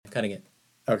cutting it.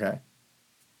 Okay.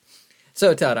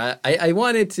 So, Todd, I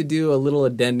wanted to do a little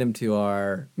addendum to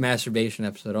our masturbation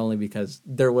episode only because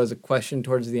there was a question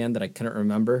towards the end that I couldn't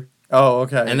remember. Oh,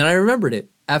 okay. And then I remembered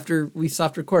it after we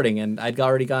stopped recording and I'd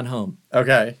already gone home.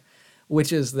 Okay.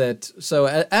 Which is that, so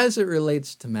as it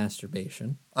relates to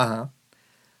masturbation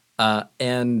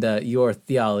and your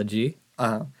theology,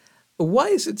 why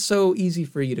is it so easy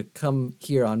for you to come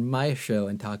here on my show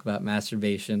and talk about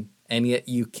masturbation and yet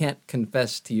you can't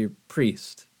confess to your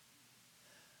priest?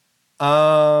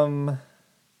 Well,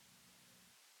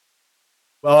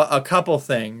 a couple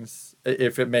things,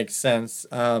 if it makes sense.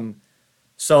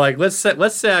 So, like,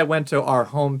 let's say I went to our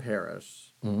home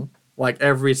parish, like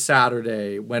every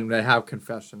Saturday when they have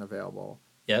confession available.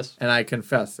 Yes. And I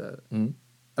confess it.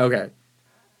 Okay.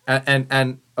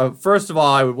 And first of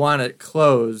all, I would want it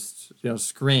closed,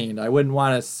 screened. I wouldn't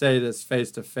want to say this face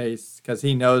to face because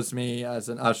he knows me as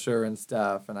an usher and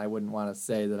stuff, and I wouldn't want to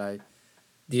say that I.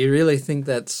 Do you really think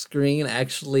that screen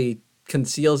actually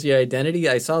conceals your identity?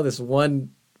 I saw this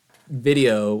one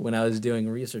video when I was doing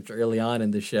research early on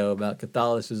in the show about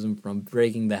Catholicism from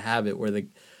Breaking the Habit, where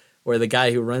the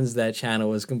guy who runs that channel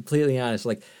was completely honest.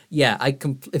 Like, yeah,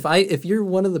 if you're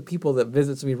one of the people that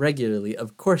visits me regularly,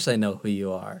 of course I know who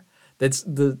you are. That's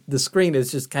the screen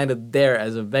is just kind of there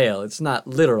as a veil. It's not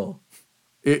literal.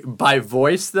 By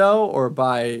voice, though, or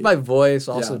by voice,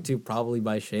 also too, probably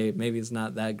by shape. Maybe it's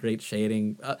not that great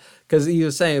shading. Because he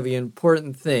was saying the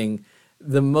important thing,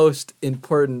 the most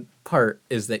important part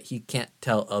is that he can't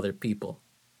tell other people.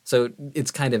 So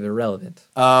it's kind of irrelevant.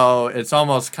 Oh, it's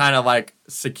almost kind of like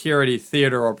security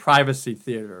theater or privacy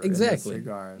theater. Exactly. In this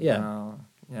regard. Yeah. Oh,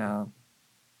 yeah.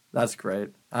 That's great.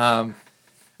 That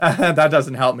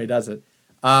doesn't help me, does it?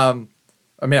 I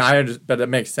mean, but it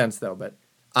makes sense though. But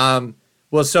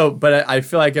but I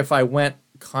feel like if I went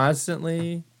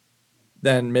constantly,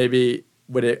 then maybe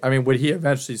would he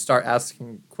eventually start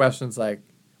asking questions like,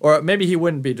 or maybe he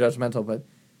wouldn't be judgmental, but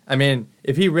I mean,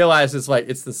 if he realizes like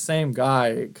it's the same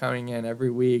guy coming in every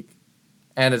week,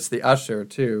 and it's the usher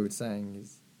too saying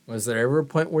he's. Was there ever a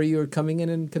point where you were coming in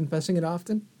and confessing it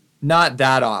often? Not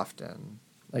that often.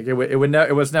 Like it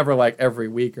was never like every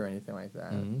week or anything like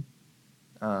that.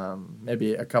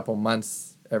 Maybe a couple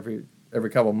months every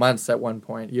couple months at one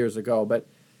point years ago. But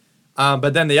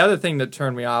then the other thing that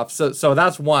turned me off. So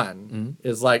that's one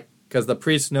is like because the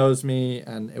priest knows me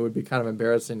and it would be kind of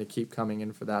embarrassing to keep coming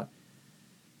in for that.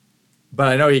 But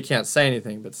I know he can't say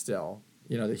anything. But still,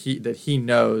 that he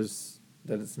knows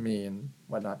that it's me and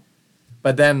whatnot.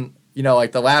 But then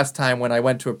like the last time when I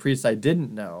went to a priest I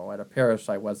didn't know at a parish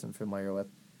I wasn't familiar with,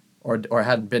 or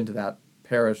hadn't been to that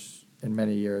parish in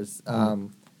many years.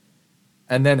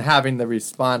 And then having the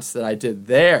response that I did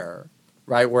there,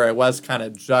 right, where it was kind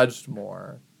of judged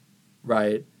more,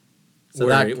 right? So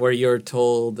where you're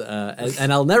told,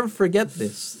 and I'll never forget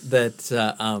this,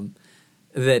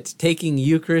 that taking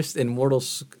Eucharist in mortal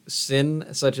sin,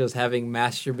 such as having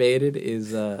masturbated,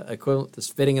 is equivalent to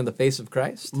spitting in the face of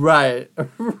Christ? Right,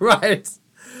 right.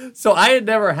 So I had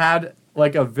never had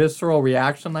like a visceral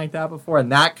reaction like that before, and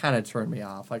that kind of turned me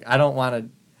off. Like I don't want to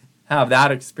have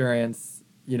that experience,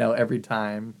 every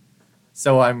time.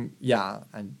 So I'm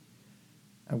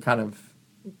kind of.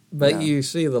 But you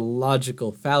see the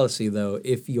logical fallacy, though,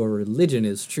 if your religion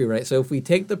is true, right? So if we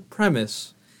take the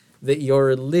premise that your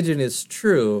religion is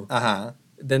true,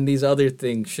 then these other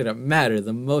things shouldn't matter.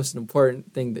 The most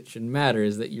important thing that should matter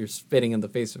is that you're spitting in the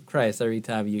face of Christ every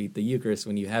time you eat the Eucharist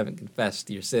when you haven't confessed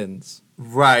your sins.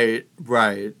 Right.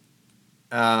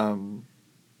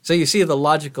 So you see the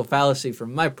logical fallacy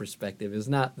from my perspective is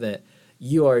not that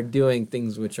you are doing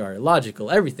things which are illogical.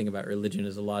 Everything about religion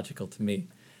is illogical to me.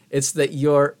 It's that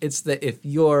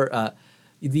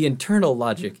the internal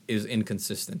logic is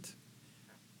inconsistent.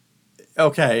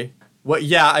 Okay. Well,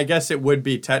 yeah, I guess it would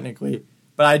be technically.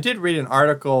 But I did read an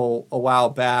article a while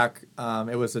back. I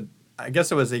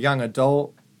guess it was a young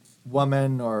adult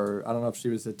woman, or I don't know if she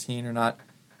was a teen or not.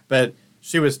 But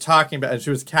she was talking about, and she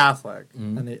was Catholic,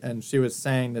 and she was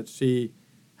saying that she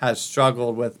has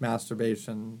struggled with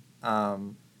masturbation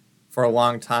for a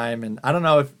long time. And I don't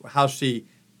know if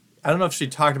she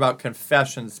talked about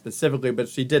confession specifically, but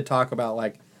she did talk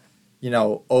about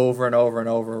over and over and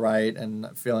over, right?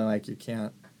 And feeling like you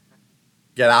can't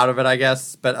get out of it, I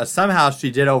guess. But somehow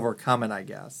she did overcome it, I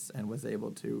guess, and was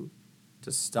able to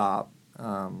stop.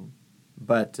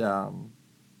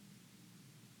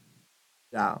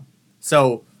 Yeah.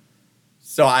 So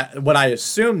what I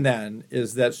assume then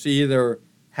is that she either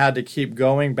had to keep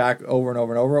going back over and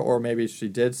over and over, or maybe she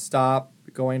did stop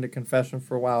going to confession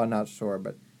for a while. I'm not sure,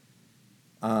 but.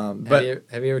 Have you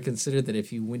ever considered that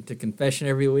if you went to confession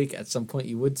every week, at some point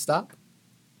you would stop?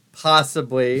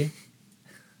 Possibly.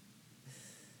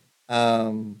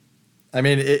 I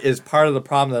mean, it is part of the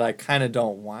problem that I kind of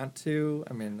don't want to.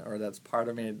 I mean, or that's part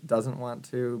of me that doesn't want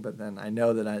to, but then I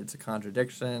know that it's a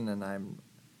contradiction and I'm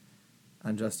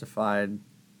unjustified.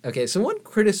 Okay, so one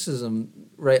criticism,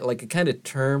 right, like a kind of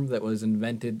term that was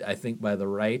invented, I think, by the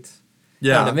right.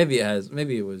 Yeah. I don't know, maybe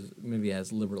it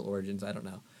has liberal origins, I don't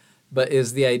know. But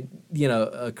is the,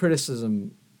 a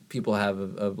criticism people have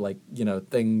of like,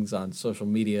 things on social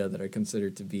media that are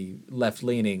considered to be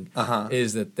left-leaning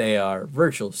is that they are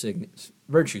virtue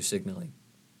signaling,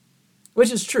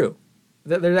 which is true.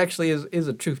 There actually is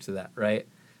a truth to that, right?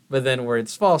 But then where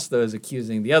it's false, though, is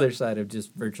accusing the other side of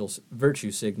just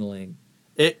virtue signaling.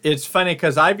 It's funny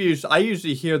because I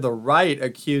usually hear the right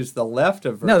accuse the left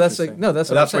of virtue. That's what I'm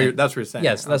saying. That's what you're saying.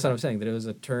 Yes, that's what I'm saying. That it was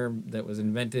a term that was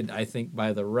invented, I think,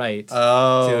 by the right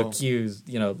to accuse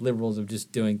liberals of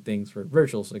just doing things for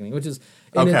virtue signaling, which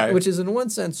is in one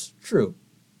sense true,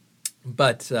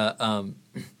 but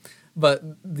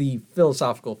the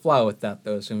philosophical flaw with that,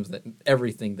 though, assumes that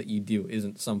everything that you do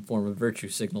isn't some form of virtue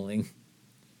signaling.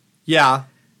 Yeah.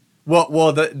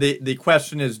 Well, the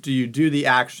question is, do you do the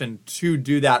action to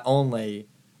do that only,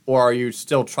 or are you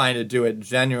still trying to do it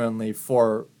genuinely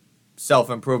for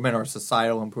self-improvement or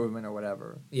societal improvement or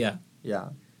whatever? Yeah. Yeah.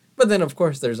 But then, of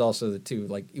course, there's also the two,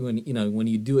 like, when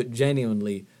you do it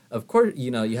genuinely, of course,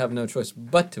 you have no choice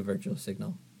but to virtue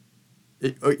signal.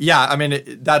 I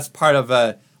mean, that's part of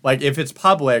like, if it's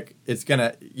public, it's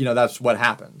gonna, that's what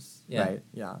happens, right?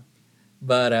 Yeah.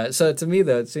 But so to me,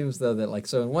 though, it seems, though, that, like,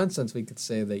 so in one sense we could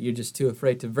say that you're just too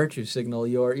afraid to virtue signal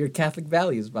your Catholic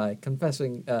values by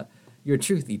confessing your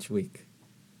truth each week.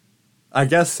 I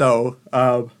guess so.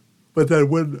 But then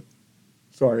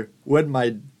would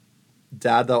my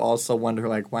dad, though, also wonder,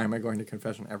 like, why am I going to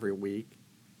confession every week?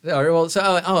 Well,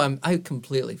 so I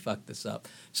completely fucked this up.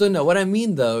 So no, what I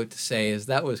mean, though, to say is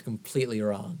that was completely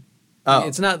wrong. Oh.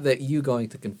 It's not that you going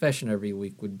to confession every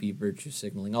week would be virtue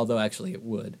signaling, although actually it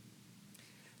would.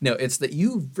 No, it's that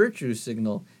you virtue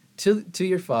signal to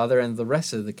your father and the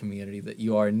rest of the community that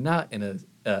you are not in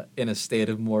a state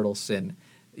of mortal sin.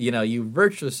 You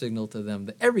virtue signal to them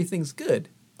that everything's good.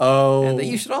 Oh. And that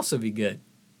you should also be good.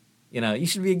 You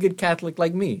should be a good Catholic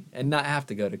like me and not have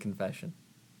to go to confession.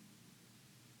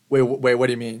 Wait, what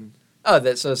do you mean? Oh,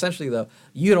 so essentially, though,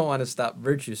 you don't want to stop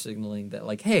virtue signaling that,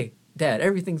 like, hey, Dad,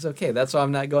 everything's okay. That's why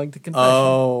I'm not going to confession.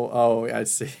 Oh, I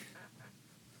see.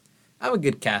 I'm a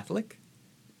good Catholic.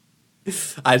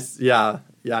 Yeah,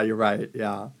 you're right.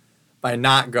 Yeah, by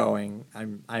not going,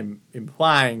 I'm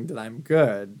implying that I'm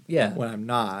good. Yeah. When I'm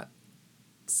not,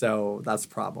 so that's a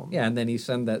problem. Yeah, and then you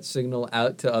send that signal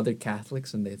out to other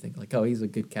Catholics, and they think like, oh, he's a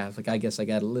good Catholic. I guess I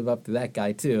got to live up to that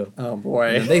guy too. Oh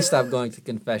boy. And they stop going to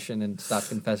confession and stop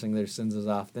confessing their sins as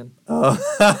often. Oh.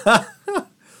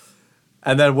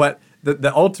 And then what?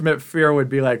 The ultimate fear would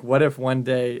be like, what if one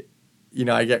day,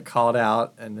 I get called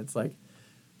out, and it's like,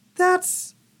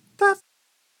 that's.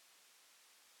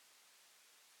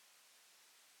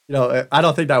 I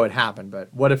don't think that would happen,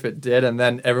 but what if it did, and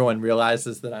then everyone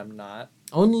realizes that I'm not?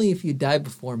 Only if you die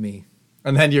before me.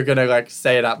 And then you're gonna like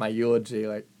say it at my eulogy,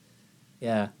 like,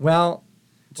 yeah. Well,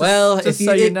 if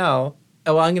you know.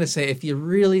 Oh, well, I'm gonna say if you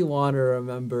really want to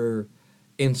remember,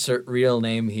 insert real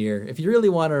name here. If you really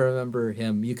want to remember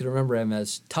him, you can remember him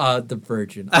as Todd the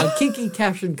Virgin on Kinky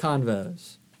Caption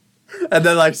Convos. And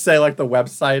then like say like the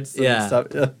websites and stuff.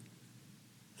 Yeah.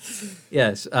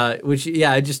 Yes,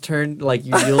 I just turned like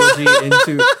your eulogy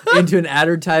into an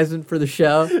advertisement for the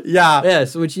show. Yeah.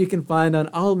 Yes, which you can find on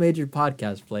all major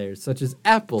podcast players such as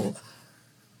Apple,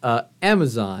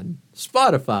 Amazon,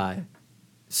 Spotify,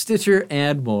 Stitcher,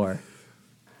 and more.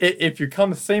 If you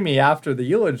come see me after the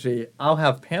eulogy, I'll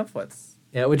have pamphlets.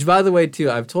 Yeah, which by the way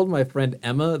too, I've told my friend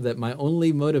Emma that my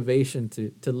only motivation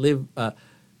to live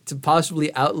to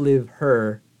possibly outlive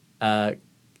her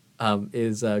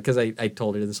is because I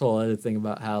told her this whole other thing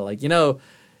about how, like,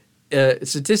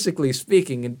 statistically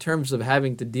speaking, in terms of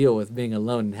having to deal with being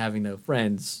alone and having no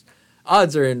friends,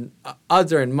 odds are in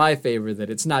my favor that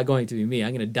it's not going to be me. I'm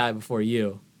going to die before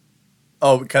you.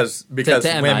 Oh, because to women.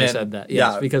 Emma, I said that.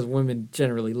 Yes, because women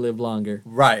generally live longer.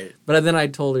 Right. But then I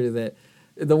told her that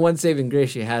the one saving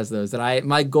grace she has, though, is that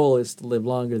my goal is to live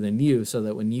longer than you, so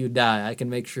that when you die, I can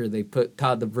make sure they put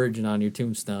Todd the Virgin on your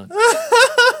tombstone.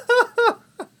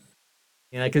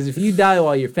 Because if you die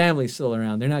while your family's still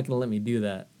around, they're not going to let me do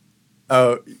that.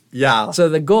 Oh, yeah. So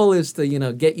the goal is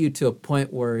to, get you to a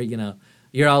point where,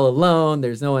 you're all alone.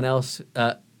 There's no one else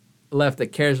left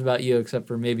that cares about you except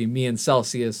for maybe me and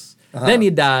Celsius. Uh-huh. Then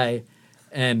you die,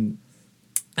 and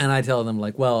I tell them,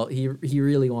 like, well, he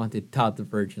really wanted Todd the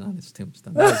Virgin on his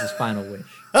tombstone. That was his final wish.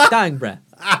 Dying breath.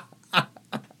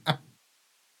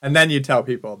 And then you tell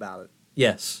people about it.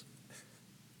 Yes.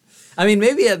 I mean,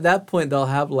 maybe at that point they'll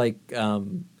have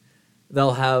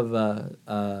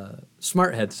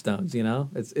smart headstones. You know,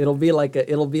 it'll be like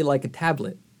a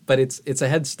tablet, but it's a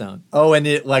headstone. Oh, and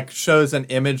it like shows an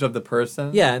image of the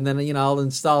person. Yeah, and then I'll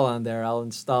install on there. I'll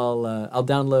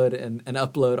download and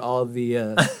upload all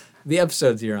the the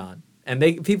episodes you're on,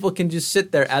 and people can just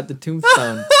sit there at the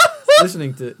tombstone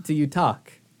listening to you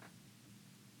talk.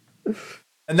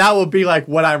 And that will be like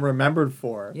what I'm remembered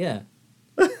for. Yeah.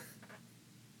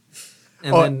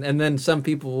 And then some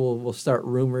people will start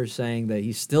rumors saying that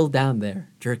he's still down there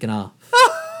jerking off.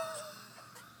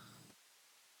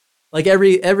 Like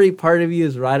every part of you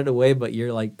is rotted away, but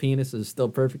your like penis is still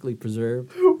perfectly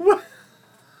preserved.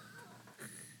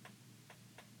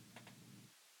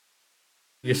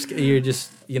 You're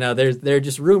just they're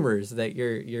just rumors that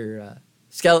your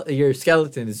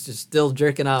skeleton is just still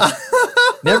jerking off.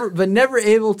 never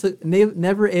able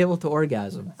to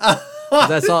orgasm.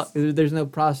 That's all. There's no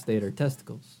prostate or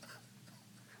testicles.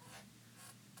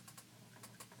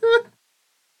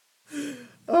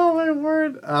 Oh my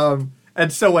word.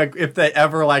 And so like if they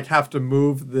ever like have to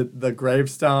move the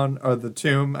gravestone or the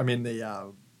tomb, I mean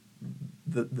the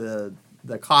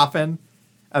coffin,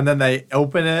 and then they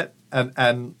open it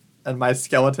and my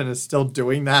skeleton is still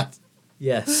doing that.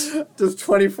 Yes. Just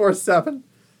 24/7.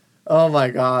 Oh my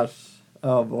gosh.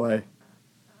 Oh boy.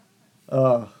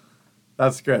 Oh,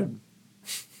 that's good.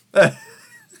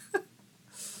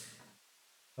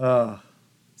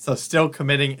 So still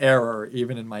committing error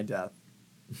even in my death.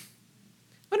 I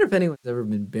wonder if anyone's ever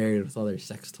been buried with all their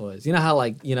sex toys. You know how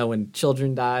when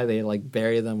children die, they like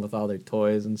bury them with all their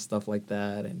toys and stuff like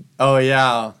that. And oh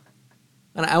yeah.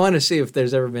 And I want to see if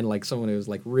there's ever been like someone who was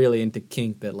like really into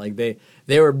kink that like they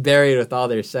were buried with all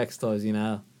their sex toys. You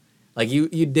know, like you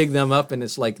dig them up and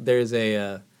it's like there's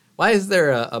why is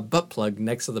there a butt plug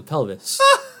next to the pelvis?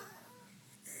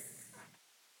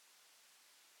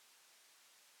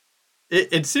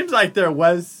 It seems like there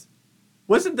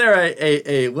wasn't there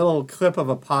a little clip of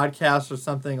a podcast or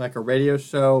something, like a radio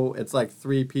show? It's like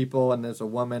 3 people and there's a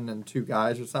woman and 2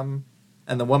 guys or something.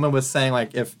 And the woman was saying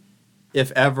like if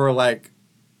ever like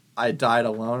I died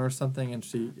alone or something, and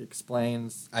she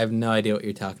explains. I have no idea what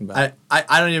you're talking about.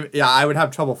 I don't even, I would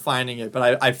have trouble finding it,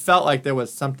 but I felt like there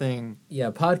was something. Yeah,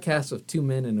 a podcast of 2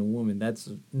 men and a woman. That's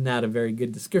not a very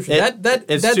good description.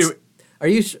 It's too. Are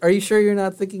you sure you're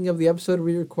not thinking of the episode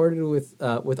we recorded with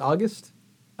August?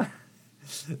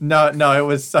 No, it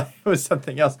was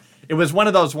something else. It was one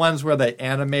of those ones where they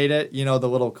animate it, the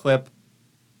little clip.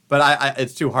 But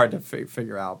it's too hard to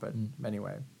figure out. But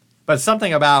anyway, but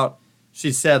something about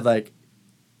she said like,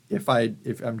 if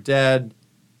I'm dead,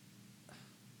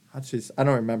 I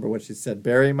don't remember what she said.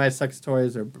 Bury my sex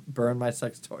toys or burn my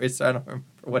sex toys. I don't remember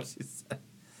what she said.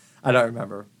 I don't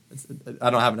remember. I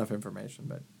don't have enough information,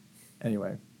 but.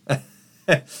 Anyway,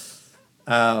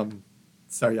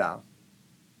 so yeah.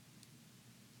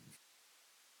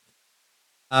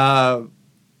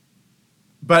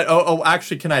 But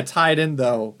actually, can I tie it in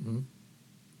though?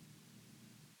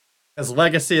 Because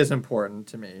legacy is important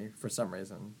to me for some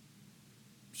reason.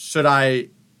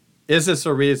 Is this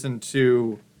a reason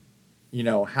to,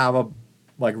 have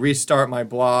restart my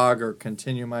blog or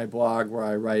continue my blog where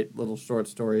I write little short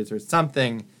stories or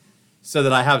something, so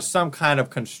that I have some kind of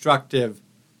constructive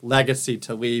legacy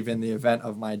to leave in the event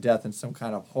of my death in some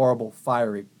kind of horrible,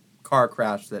 fiery car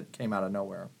crash that came out of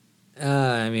nowhere?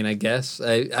 I mean, I guess.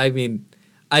 I mean,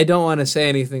 I don't want to say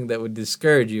anything that would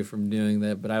discourage you from doing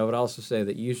that, but I would also say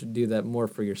that you should do that more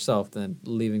for yourself than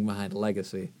leaving behind a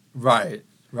legacy. Right.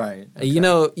 Okay.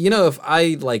 If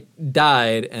I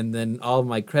died and then all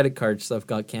my credit card stuff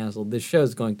got canceled, this show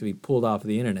is going to be pulled off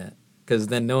the internet. Because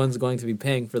then no one's going to be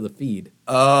paying for the feed.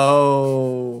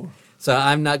 Oh. So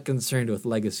I'm not concerned with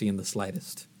legacy in the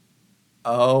slightest.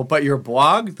 Oh, but your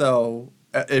blog, though,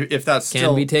 if that's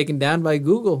can be taken down by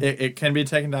Google. It can be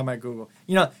taken down by Google.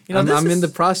 I'm in the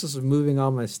process of moving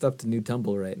all my stuff to New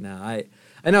Tumble right now. I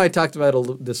know I talked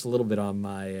about this a little bit on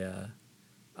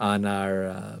on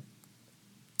our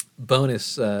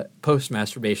bonus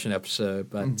post-masturbation episode,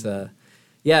 but...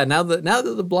 Yeah, now that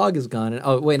the blog is gone, and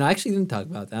I actually didn't talk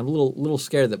about that. I'm a little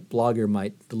scared that Blogger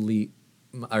might delete,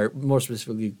 or more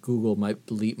specifically, Google might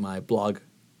delete my blog.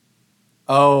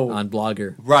 Oh, on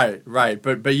Blogger. Right.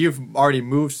 But you've already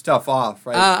moved stuff off,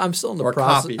 right? I'm still in the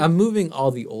process. Copied. I'm moving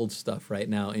all the old stuff right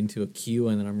now into a queue,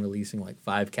 and then I'm releasing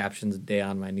 5 captions a day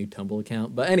on my new Tumble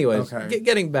account. But anyways,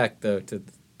 getting back though to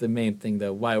the main thing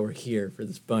though, why we're here for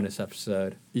this bonus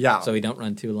episode. Yeah. So we don't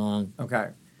run too long. Okay.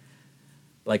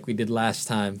 Like we did last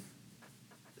time.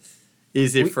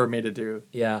 Easy for me to do.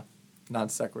 Yeah. Non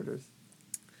sequiturs.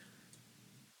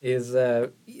 is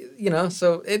so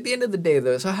at the end of the day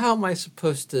though, so how am I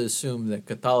supposed to assume that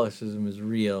Catholicism is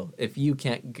real if you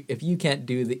can't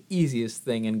do the easiest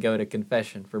thing and go to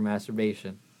confession for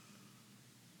masturbation?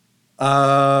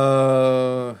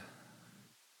 I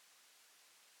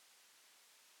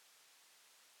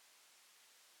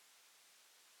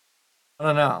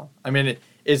don't know. I mean,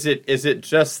 is it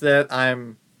just that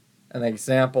I'm an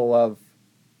example of,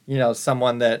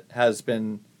 someone that has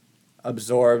been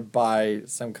absorbed by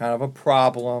some kind of a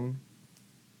problem,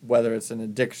 whether it's an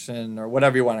addiction or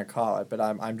whatever you want to call it, but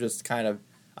I'm just kind of,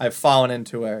 I've fallen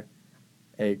into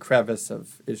a crevice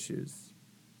of issues.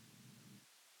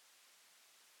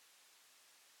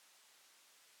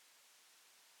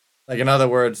 Like, in other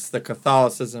words, the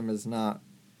Catholicism is not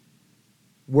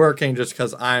working just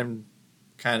because I'm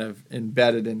kind of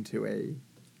embedded into a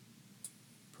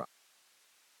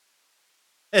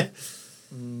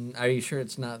Are you sure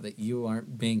it's not that you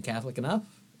aren't being Catholic enough?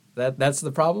 That's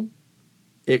the problem?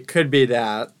 It could be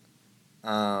that.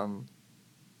 Or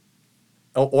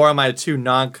am I too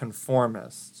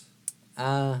nonconformist?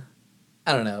 I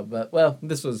don't know, but well,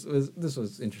 this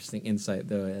was interesting insight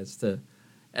though as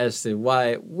to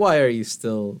why are you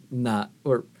still not,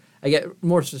 or I get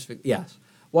more specific. Yes,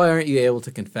 why aren't you able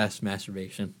to confess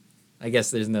masturbation? I guess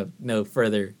there's no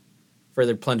further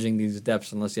plunging these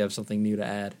depths unless you have something new to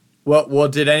add. Well,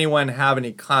 did anyone have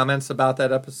any comments about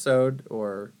that episode,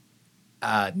 or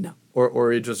no,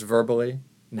 or just verbally?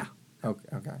 No.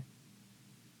 Okay.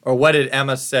 Or what did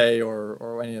Emma say,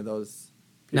 or any of those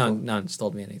people? No one's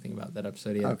told me anything about that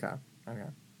episode yet. Okay.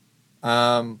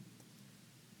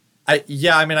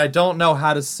 I don't know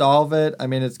how to solve it. I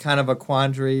mean, it's kind of a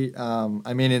quandary.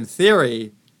 In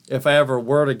theory, if I ever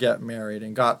were to get married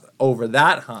and got over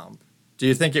that hump, do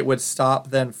you think it would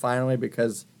stop then finally?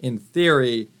 Because in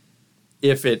theory,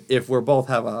 if we're both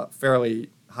have a fairly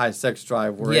high sex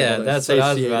drive, we're able to that's what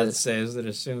I was about satiate to say. Is that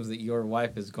assumes that your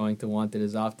wife is going to want it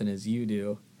as often as you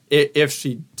do. If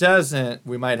she doesn't,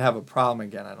 we might have a problem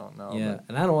again. I don't know. Yeah,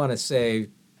 and I don't want to say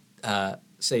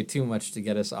too much to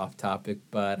get us off topic,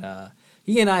 but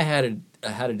he and I had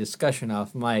a discussion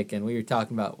off mic, and we were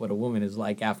talking about what a woman is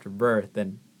like after birth,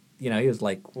 and he was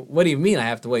like, "What do you mean I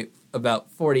have to wait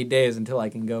about 40 days until I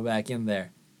can go back in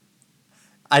there?"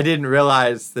 I didn't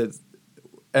realize that,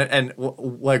 and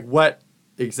like what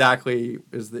exactly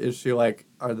is the issue? Like,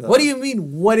 What do you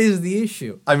mean? What is the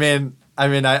issue? I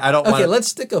don't. Okay, let's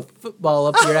stick a football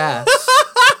up your ass,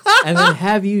 and then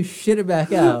have you shit it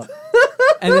back out,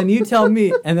 and then you tell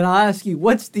me, and then I'll ask you,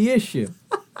 what's the issue?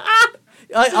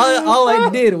 All I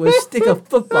did was stick a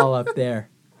football up there.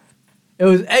 It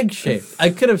was egg-shaped.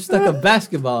 I could have stuck a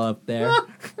basketball up there.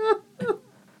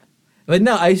 But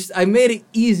no, I made it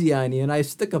easy on you, and I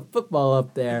stuck a football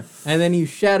up there, and then you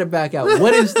shat it back out.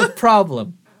 What is the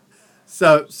problem?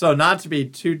 So not to be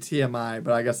too TMI,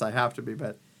 but I guess I have to be.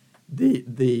 But the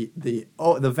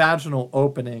vaginal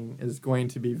opening is going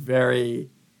to be very,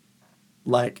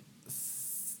 like,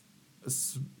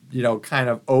 kind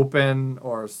of open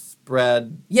or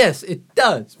spread. Yes, it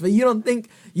does. But you don't think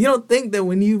that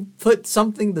when you put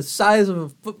something the size of a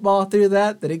football through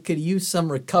that it could use some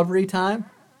recovery time?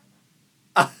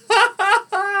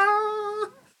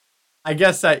 I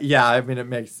guess it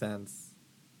makes sense.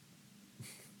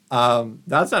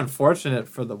 That's unfortunate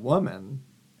for the woman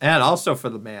and also for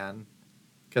the man,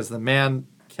 because the man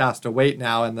cast a weight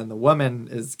now, and then the woman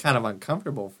is kind of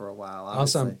uncomfortable for a while.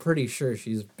 Obviously. Also, I'm pretty sure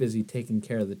she's busy taking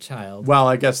care of the child. Well,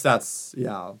 I guess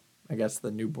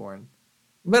the newborn.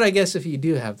 But I guess if you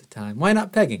do have the time, why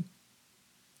not pegging?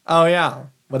 Oh, yeah.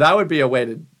 Well, that would be a way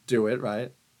to do it,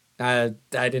 right? I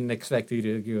didn't expect you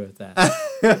to agree with that.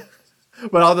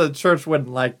 But all the church wouldn't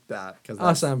like that.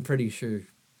 Also, I'm pretty sure.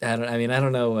 I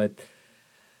don't know what.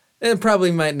 It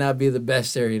probably might not be the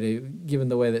best area given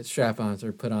the way that strap-ons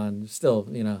are put on. Still,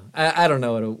 I don't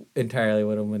know entirely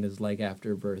what a woman is like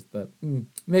after birth, but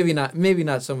maybe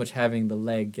not so much having the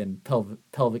leg and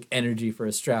pelvic energy for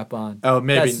a strap-on. Oh,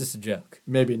 maybe that's just a joke.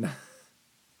 Maybe not.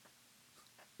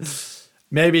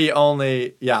 Maybe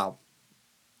only, yeah.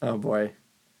 Oh boy,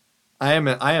 I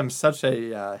am such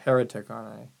a heretic, aren't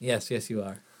I? Yes, you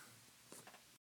are.